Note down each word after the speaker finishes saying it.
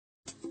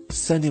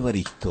San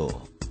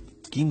Evaristo,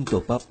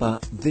 quinto papa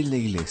de la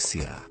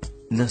Iglesia.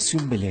 Nació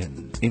en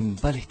Belén, en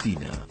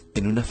Palestina,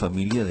 en una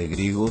familia de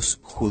griegos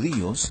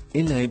judíos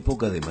en la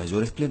época de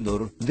mayor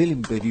esplendor del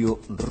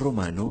Imperio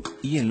Romano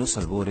y en los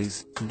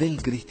albores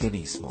del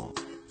cristianismo.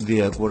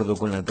 De acuerdo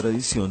con la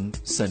tradición,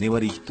 San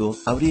Evaristo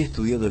habría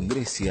estudiado en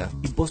Grecia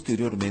y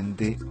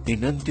posteriormente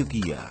en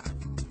Antioquía.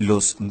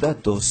 Los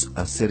datos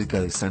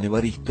acerca de San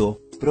Evaristo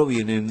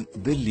provienen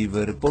del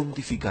Liber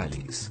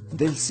Pontificalis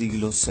del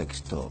siglo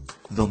VI,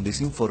 donde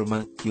se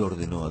informa que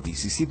ordenó a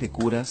 17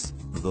 curas,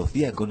 2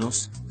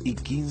 diáconos y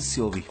 15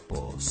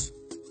 obispos.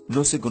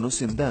 No se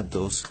conocen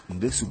datos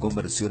de su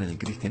conversión al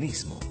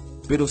cristianismo,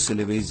 pero se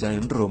le ve ya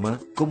en Roma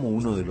como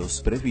uno de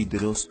los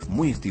presbíteros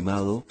muy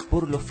estimado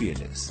por los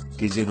fieles,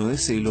 que lleno de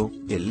celo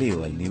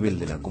eleva el nivel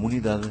de la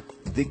comunidad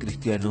de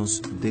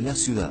cristianos de la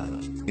ciudad,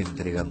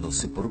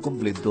 entregándose por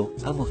completo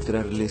a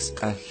mostrarles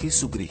a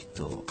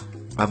Jesucristo.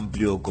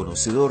 Amplio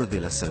conocedor de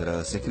las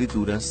Sagradas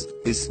Escrituras,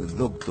 es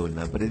docto en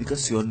la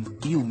predicación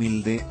y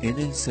humilde en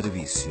el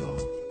servicio.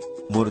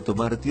 Muerto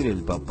mártir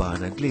el Papa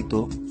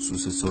Anacleto,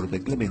 sucesor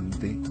de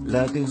Clemente,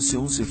 la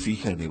atención se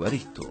fija en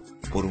Evaristo.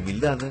 Por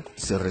humildad,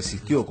 se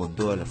resistió con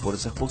todas las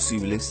fuerzas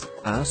posibles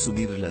a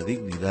asumir la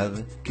dignidad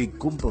que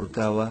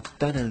comportaba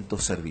tan alto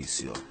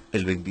servicio.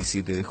 El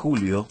 27 de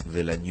julio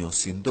del año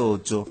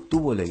 108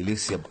 tuvo la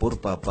Iglesia por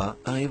Papa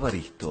a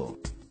Evaristo.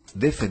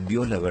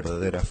 Defendió la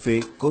verdadera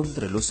fe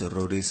contra los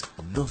errores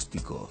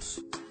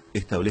gnósticos.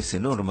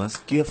 Establece normas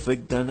que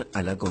afectan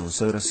a la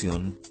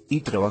consagración y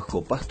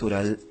trabajo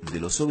pastoral de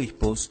los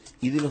obispos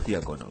y de los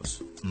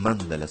diáconos.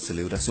 Manda la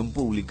celebración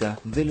pública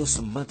de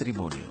los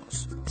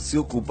matrimonios. Se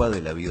ocupa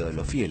de la vida de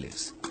los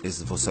fieles,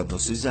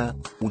 esbozándose ya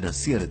una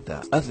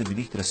cierta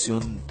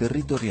administración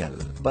territorial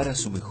para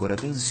su mejor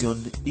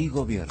atención y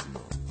gobierno.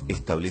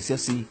 Establece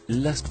así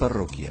las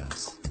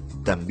parroquias.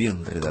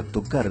 También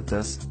redactó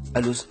cartas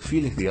a los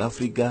fieles de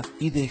África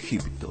y de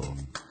Egipto.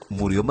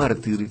 Murió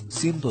mártir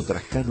siendo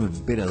Trajano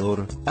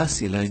emperador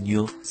hacia el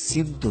año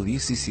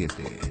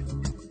 117.